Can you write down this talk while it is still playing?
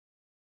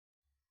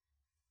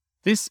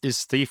This is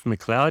Steve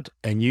McLeod,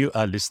 and you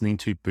are listening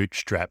to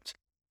Bootstrapped,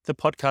 the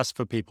podcast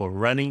for people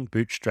running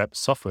bootstrap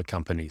software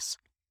companies.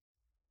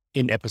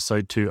 In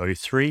episode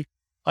 203,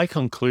 I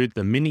conclude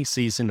the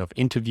mini-season of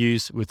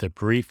interviews with a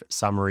brief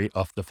summary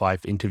of the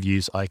 5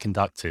 interviews I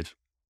conducted.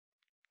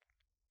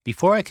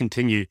 Before I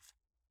continue,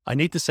 I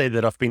need to say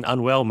that I've been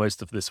unwell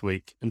most of this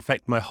week. In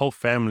fact, my whole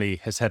family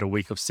has had a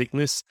week of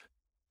sickness.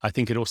 I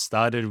think it all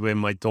started when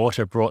my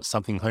daughter brought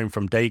something home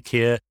from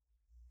daycare,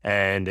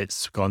 and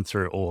it's gone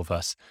through all of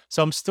us.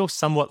 So I'm still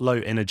somewhat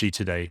low energy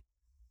today.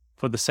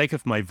 For the sake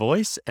of my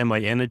voice and my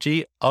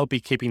energy, I'll be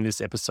keeping this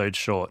episode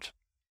short.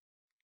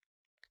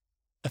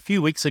 A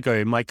few weeks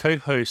ago, my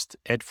co-host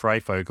Ed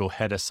Freifogel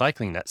had a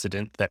cycling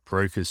accident that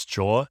broke his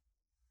jaw.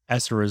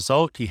 As a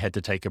result, he had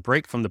to take a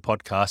break from the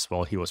podcast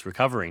while he was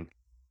recovering.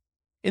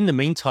 In the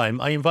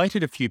meantime, I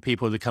invited a few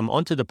people to come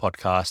onto the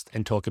podcast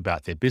and talk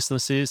about their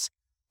businesses,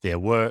 their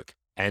work,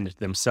 and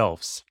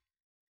themselves.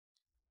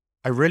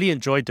 I really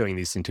enjoyed doing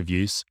these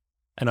interviews,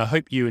 and I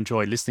hope you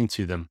enjoy listening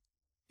to them.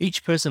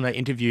 Each person I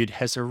interviewed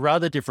has a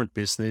rather different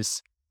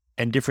business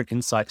and different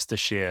insights to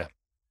share.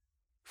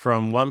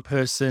 From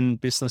one-person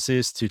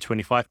businesses to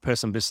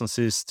 25-person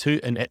businesses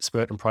to an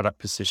expert in product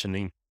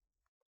positioning.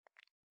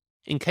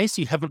 In case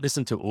you haven't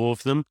listened to all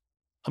of them,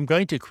 I'm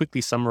going to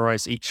quickly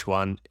summarize each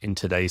one in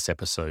today's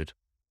episode.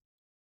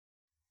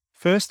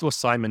 First was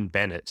Simon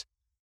Bennett.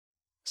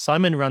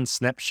 Simon runs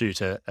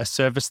SnapShooter, a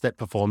service that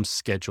performs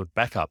scheduled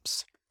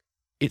backups.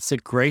 It's a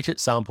great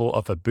example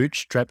of a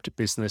bootstrapped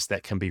business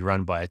that can be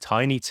run by a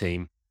tiny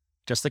team,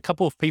 just a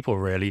couple of people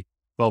really,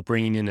 while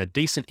bringing in a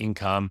decent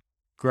income,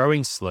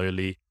 growing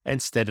slowly and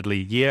steadily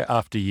year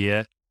after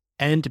year,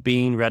 and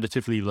being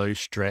relatively low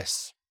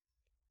stress.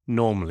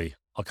 Normally.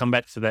 I'll come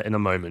back to that in a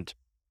moment.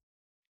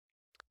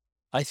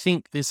 I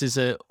think this is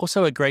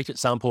also a great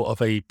example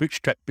of a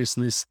bootstrap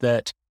business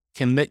that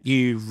can let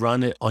you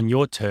run it on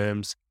your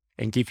terms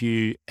and give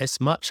you as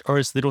much or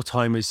as little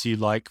time as you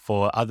like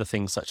for other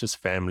things such as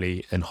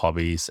family and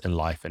hobbies and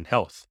life and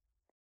health.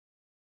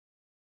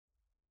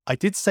 I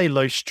did say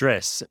low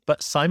stress,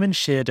 but Simon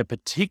shared a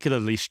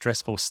particularly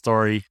stressful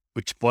story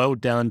which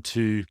boiled down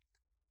to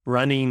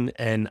running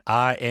an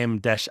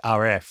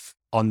RM-RF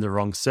on the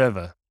wrong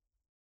server.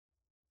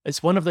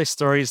 It's one of those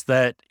stories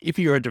that if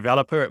you're a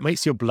developer, it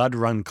makes your blood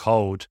run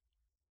cold.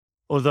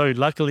 Although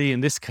luckily in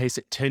this case,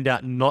 it turned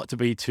out not to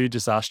be too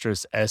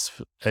disastrous as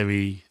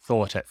we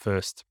thought at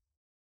first.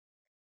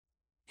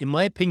 In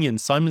my opinion,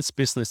 Simon's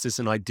business is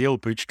an ideal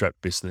bootstrap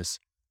business.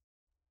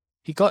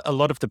 He got a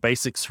lot of the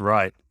basics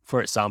right.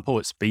 For example,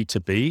 it's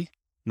B2B,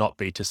 not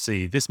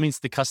B2C. This means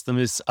the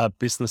customers are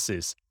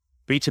businesses.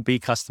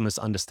 B2B customers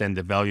understand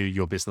the value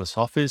your business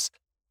offers.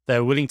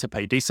 They're willing to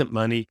pay decent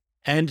money,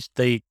 and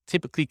they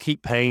typically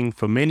keep paying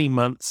for many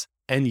months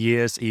and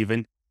years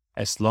even,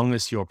 as long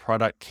as your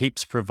product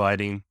keeps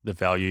providing the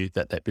value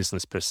that that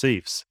business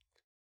perceives.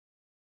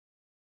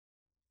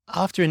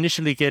 After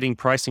initially getting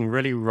pricing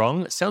really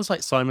wrong, it sounds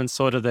like Simon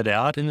sorted that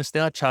out and is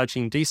now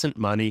charging decent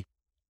money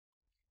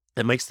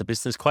that makes the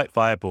business quite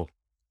viable.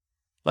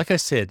 Like I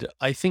said,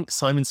 I think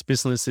Simon's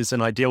business is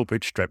an ideal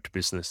bootstrapped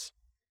business.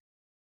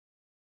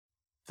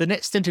 The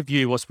next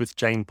interview was with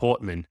Jane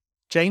Portman.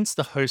 Jane's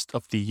the host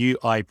of the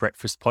UI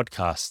Breakfast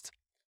podcast.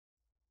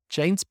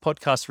 Jane's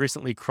podcast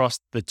recently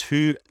crossed the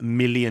 2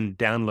 million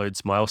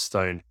downloads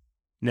milestone.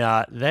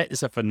 Now, that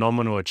is a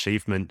phenomenal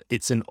achievement.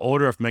 It's an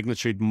order of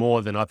magnitude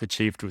more than I've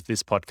achieved with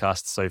this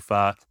podcast so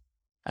far.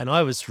 And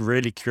I was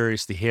really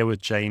curious to hear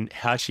with Jane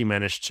how she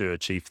managed to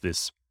achieve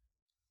this.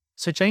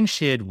 So Jane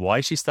shared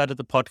why she started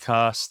the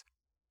podcast,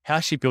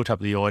 how she built up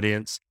the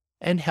audience,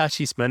 and how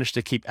she's managed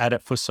to keep at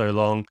it for so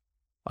long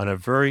on a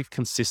very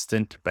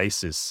consistent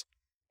basis.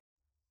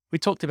 We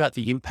talked about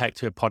the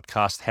impact her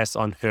podcast has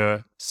on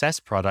her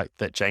SaaS product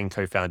that Jane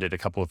co-founded a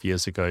couple of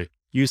years ago,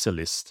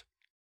 UserList.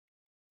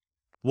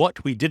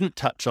 What we didn't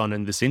touch on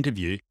in this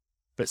interview,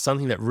 but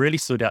something that really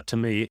stood out to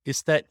me,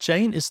 is that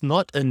Jane is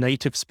not a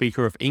native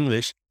speaker of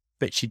English,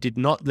 but she did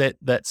not let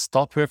that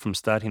stop her from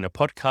starting a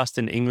podcast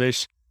in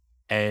English,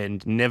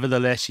 and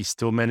nevertheless, she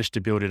still managed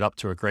to build it up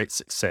to a great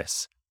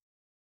success.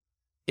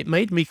 It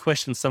made me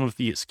question some of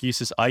the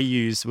excuses I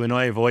use when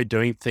I avoid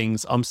doing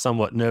things I'm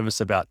somewhat nervous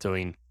about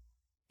doing.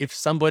 If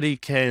somebody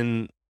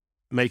can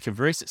make a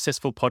very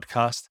successful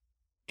podcast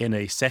in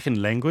a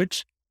second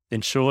language, then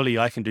surely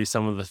I can do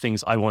some of the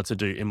things I want to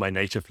do in my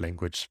native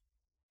language.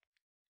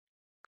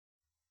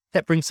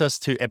 That brings us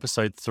to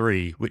episode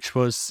 3, which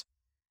was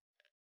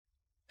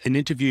an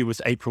interview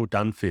with April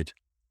Dunford.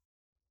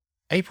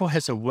 April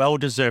has a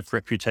well-deserved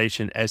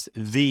reputation as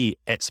the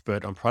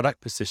expert on product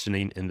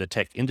positioning in the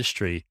tech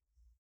industry.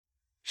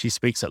 She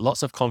speaks at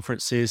lots of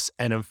conferences,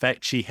 and in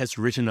fact, she has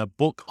written a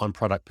book on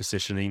product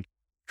positioning,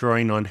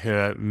 drawing on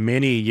her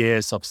many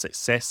years of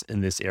success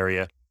in this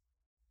area.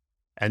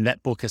 And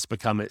that book has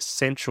become a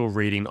central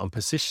reading on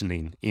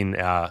positioning in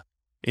our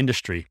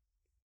industry.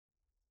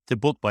 The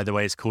book, by the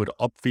way, is called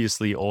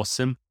Obviously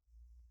Awesome.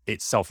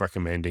 It's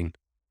self-recommending.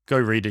 Go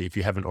read it if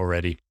you haven't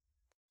already.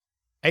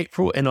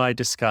 April and I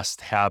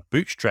discussed how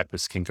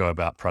bootstrappers can go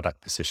about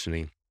product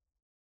positioning.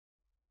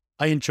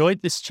 I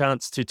enjoyed this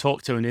chance to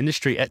talk to an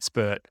industry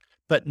expert,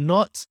 but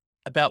not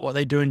about what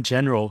they do in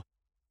general,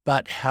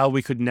 but how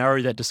we could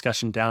narrow that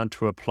discussion down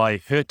to apply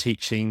her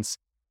teachings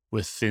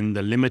within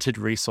the limited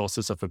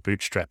resources of a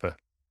bootstrapper.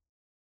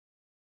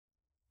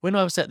 When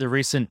I was at the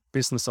recent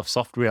Business of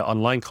Software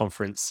online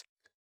conference,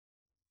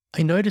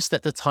 I noticed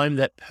at the time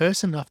that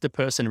person after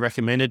person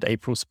recommended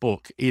April's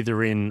book,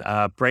 either in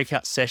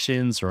breakout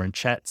sessions or in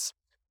chats,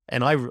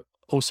 and I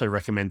also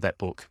recommend that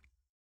book.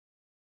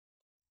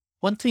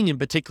 One thing in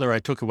particular I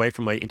took away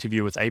from my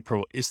interview with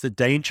April is the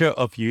danger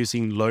of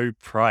using low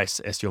price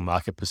as your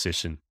market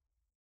position.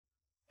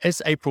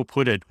 As April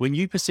put it, when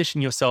you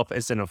position yourself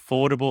as an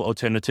affordable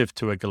alternative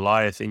to a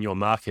Goliath in your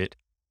market,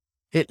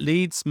 it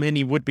leads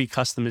many would-be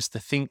customers to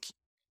think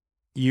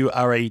you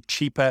are a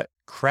cheaper,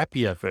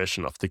 crappier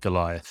version of the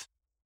Goliath.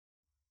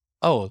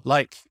 Oh,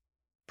 like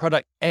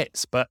product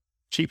X, but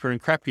cheaper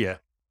and crappier.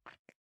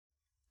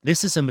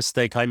 This is a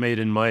mistake I made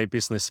in my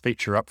business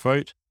Feature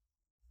Upvote.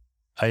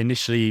 I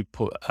initially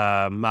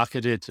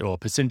marketed or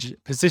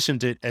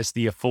positioned it as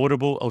the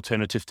affordable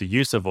alternative to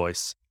User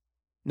Voice.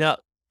 Now,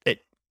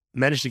 it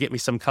managed to get me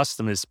some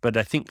customers, but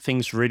I think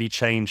things really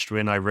changed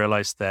when I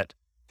realized that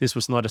this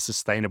was not a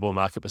sustainable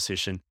market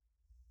position.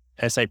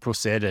 As April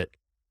said,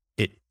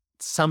 it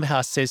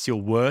somehow says you're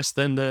worse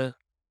than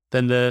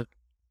the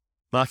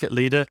market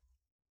leader,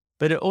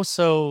 but it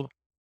also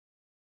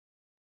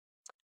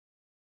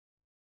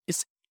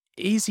is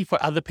easy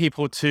for other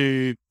people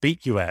to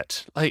beat you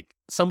at. Like,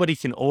 somebody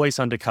can always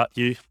undercut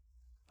you.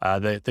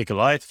 The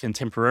Goliath can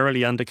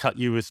temporarily undercut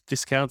you with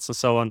discounts and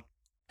so on.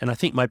 And I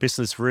think my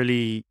business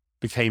really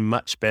became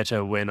much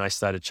better when I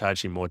started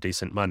charging more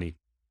decent money.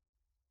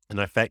 And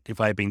in fact,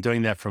 if I had been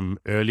doing that from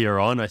earlier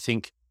on, I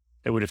think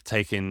it would have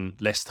taken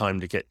less time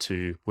to get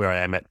to where I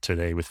am at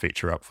today with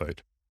Feature Upvote.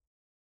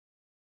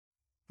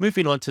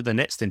 Moving on to the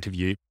next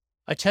interview,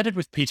 I chatted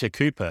with Peter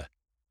Cooper.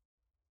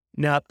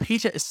 Now,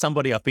 Peter is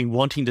somebody I've been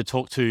wanting to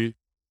talk to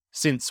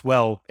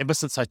ever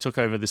since I took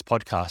over this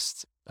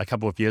podcast a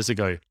couple of years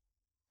ago.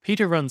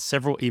 Peter runs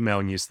several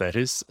email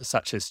newsletters,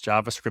 such as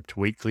JavaScript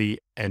Weekly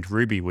and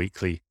Ruby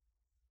Weekly.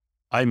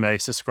 I'm a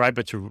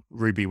subscriber to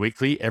Ruby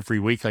Weekly. Every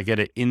week I get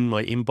it in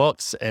my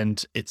inbox,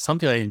 and it's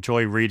something I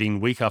enjoy reading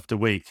week after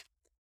week.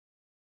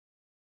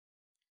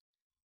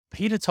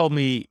 Peter told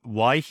me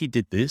why he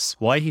did this,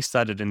 why he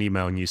started an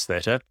email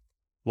newsletter,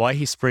 why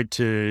he spread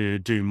to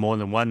do more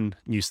than one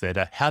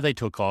newsletter, how they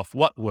took off,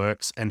 what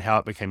works, and how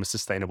it became a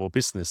sustainable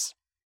business.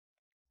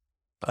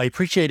 I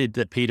appreciated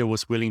that Peter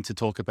was willing to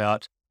talk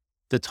about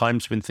the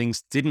times when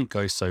things didn't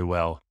go so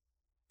well,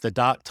 the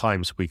dark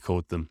times we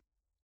called them.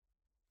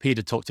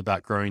 Peter talked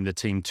about growing the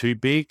team too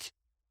big,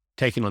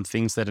 taking on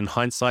things that in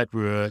hindsight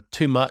were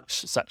too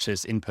much, such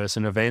as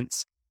in-person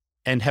events,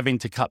 and having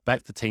to cut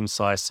back the team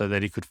size so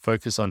that he could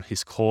focus on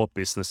his core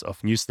business of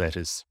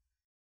newsletters.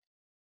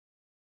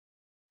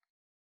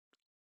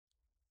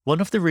 One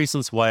of the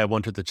reasons why I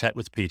wanted to chat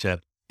with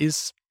Peter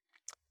is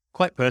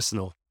quite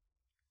personal.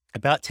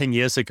 About 10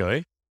 years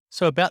ago,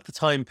 so about the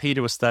time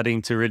Peter was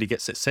starting to really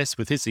get success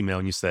with his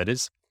email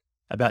newsletters,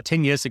 about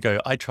 10 years ago,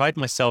 I tried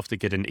myself to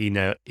get an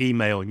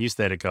email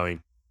newsletter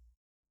going.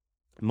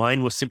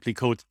 Mine was simply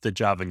called the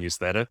Java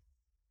Newsletter.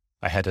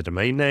 I had a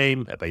domain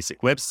name, a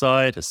basic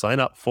website, a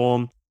sign-up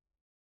form.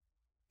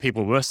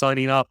 People were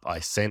signing up. I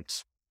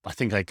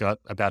think I got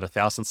about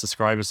 1,000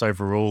 subscribers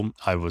overall.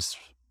 I was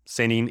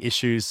sending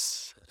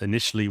issues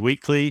initially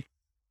weekly,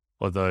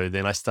 although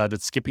then I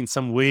started skipping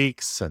some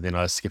weeks, and then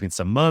I was skipping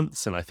some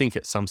months, and I think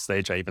at some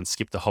stage I even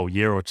skipped a whole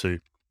year or two.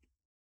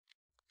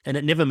 And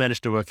it never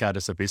managed to work out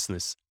as a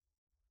business.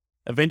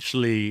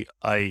 Eventually,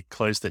 I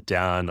closed it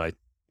down. I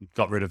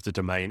got rid of the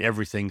domain,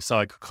 everything, so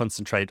I could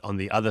concentrate on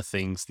the other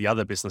things, the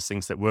other business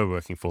things that were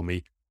working for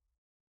me.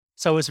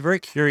 So I was very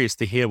curious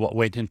to hear what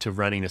went into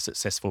running a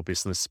successful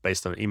business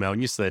based on email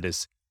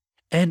newsletters.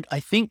 And I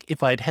think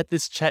if I'd had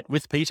this chat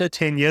with Peter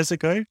 10 years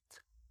ago,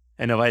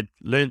 and if I'd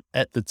learned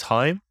at the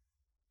time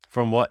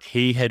from what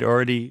he had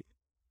already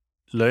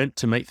learned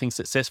to make things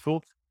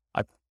successful,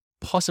 I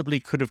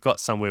possibly could have got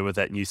somewhere with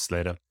that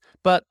newsletter.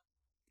 But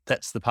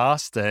that's the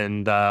past,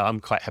 and I'm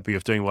quite happy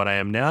with doing what I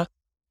am now.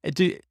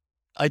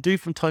 I do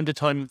from time to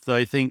time,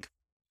 though, think,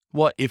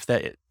 what if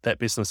that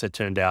business had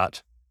turned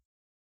out?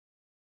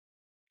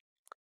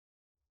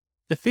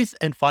 The fifth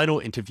and final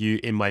interview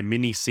in my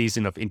mini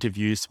season of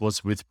interviews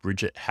was with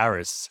Bridget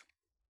Harris.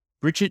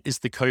 Bridget is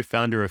the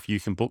co-founder of You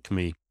Can Book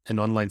Me, an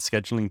online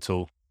scheduling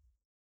tool.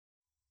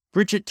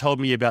 Bridget told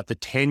me about the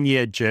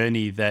 10-year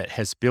journey that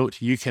has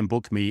built You Can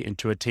Book Me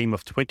into a team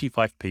of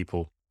 25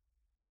 people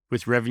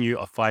with revenue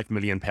of £5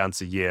 million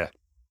a year.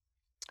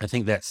 I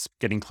think that's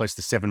getting close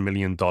to $7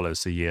 million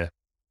a year.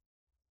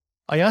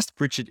 I asked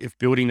Bridget if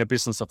building a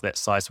business of that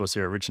size was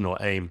her original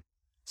aim.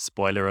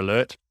 Spoiler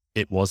alert,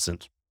 it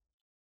wasn't.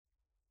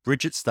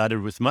 Bridget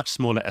started with much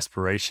smaller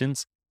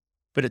aspirations,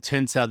 but it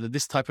turns out that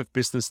this type of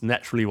business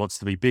naturally wants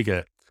to be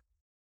bigger.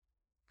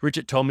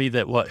 Bridget told me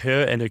that what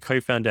her and her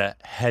co-founder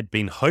had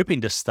been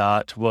hoping to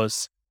start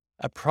was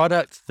a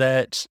product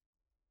that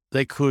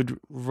they could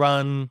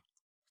run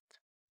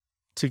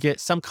to get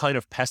some kind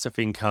of passive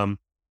income,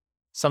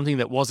 something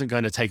that wasn't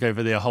going to take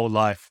over their whole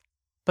life.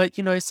 But,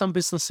 some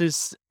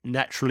businesses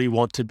naturally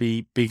want to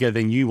be bigger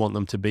than you want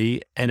them to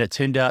be. And it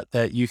turned out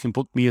that You Can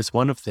Book Me is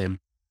one of them.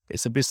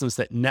 It's a business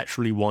that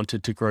naturally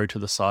wanted to grow to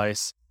the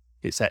size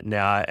it's at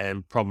now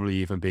and probably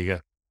even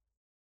bigger.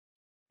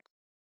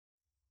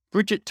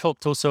 Bridget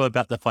talked also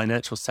about the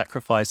financial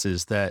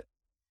sacrifices that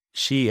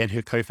she and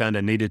her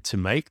co-founder needed to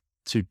make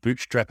to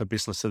bootstrap a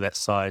business of that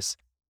size.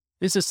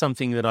 This is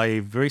something that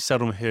I very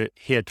seldom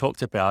hear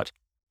talked about,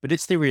 but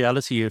it's the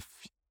reality of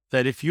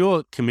that if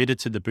you're committed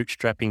to the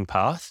bootstrapping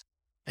path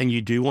and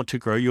you do want to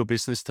grow your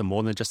business to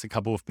more than just a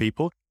couple of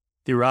people,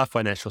 there are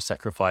financial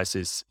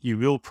sacrifices. You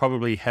will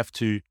probably have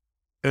to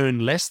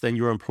earn less than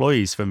your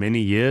employees for many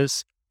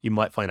years. You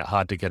might find it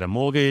hard to get a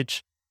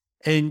mortgage.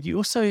 And you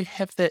also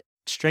have that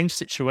strange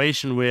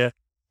situation where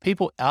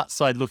people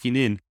outside looking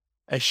in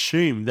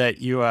assume that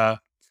you are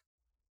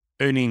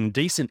earning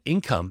decent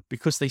income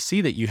because they see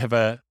that you have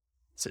a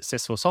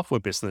successful software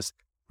business.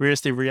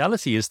 Whereas the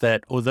reality is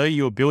that although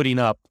you're building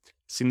up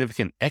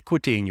significant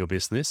equity in your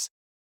business,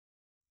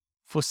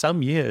 for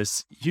some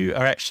years, you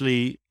are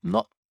actually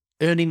not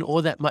earning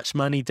all that much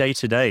money day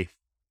to day.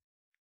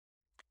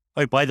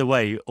 Oh, by the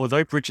way,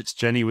 although Bridget's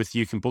journey with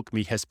You Can Book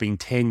Me has been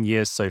 10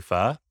 years so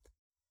far,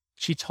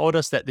 she told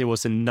us that there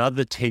was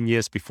another 10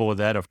 years before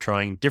that of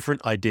trying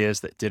different ideas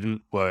that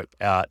didn't work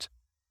out.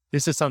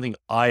 This is something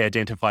I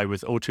identify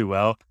with all too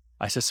well.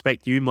 I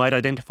suspect you might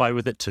identify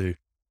with it too.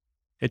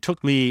 It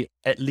took me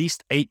at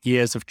least 8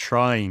 years of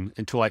trying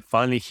until I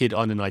finally hit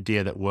on an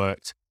idea that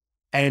worked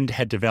and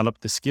had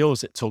developed the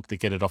skills it took to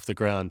get it off the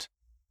ground.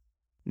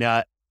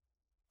 Now,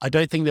 I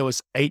don't think there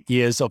was 8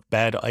 years of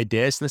bad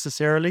ideas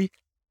necessarily,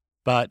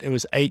 but it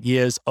was 8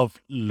 years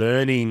of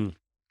learning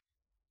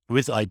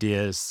with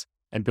ideas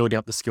and building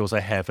up the skills I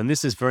have. And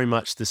this is very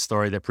much the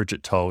story that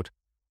Bridget told.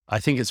 I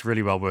think it's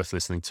really well worth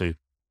listening to.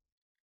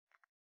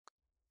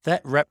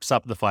 That wraps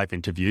up the 5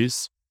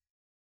 interviews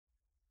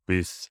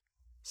with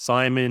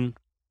Simon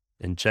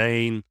and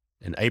Jane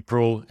and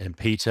April and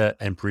Peter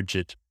and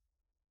Bridget.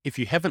 If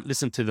you haven't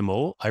listened to them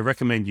all, I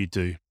recommend you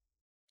do.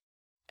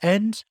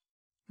 And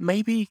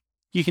maybe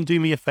you can do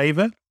me a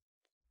favor.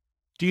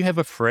 Do you have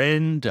a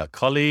friend, a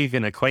colleague,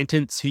 an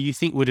acquaintance who you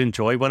think would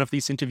enjoy one of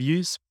these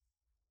interviews?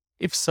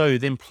 If so,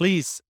 then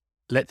please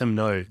let them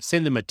know.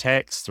 Send them a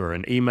text or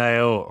an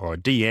email or a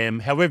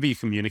DM, however you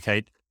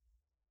communicate,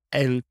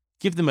 and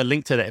give them a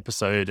link to the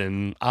episode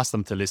and ask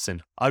them to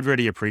listen. I'd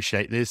really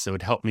appreciate this. It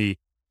would help me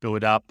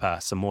build up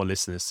some more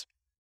listeners.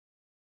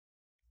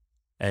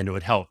 And it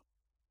would help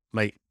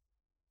make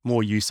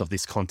more use of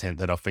this content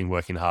that I've been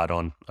working hard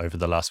on over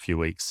the last few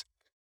weeks.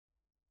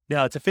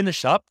 Now, to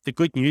finish up, the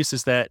good news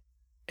is that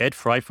Ed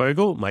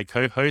Freifogel, my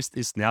co-host,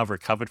 is now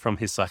recovered from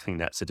his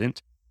cycling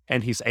accident,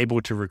 and he's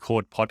able to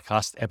record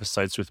podcast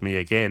episodes with me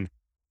again.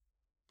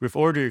 We've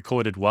already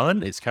recorded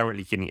one. It's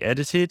currently getting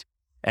edited,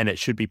 and it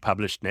should be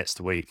published next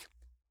week.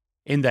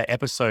 In that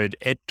episode,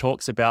 Ed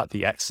talks about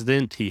the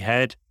accident he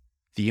had,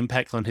 the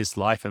impact on his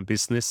life and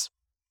business.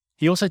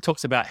 He also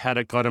talks about how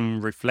it got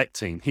him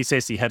reflecting. He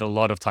says he had a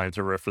lot of time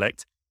to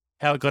reflect,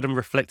 how it got him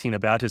reflecting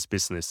about his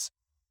business.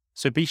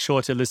 So be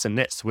sure to listen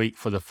next week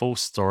for the full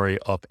story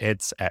of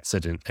Ed's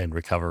accident and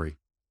recovery.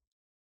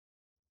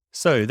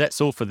 So that's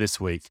all for this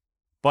week.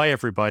 Bye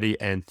everybody,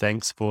 and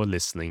thanks for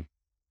listening.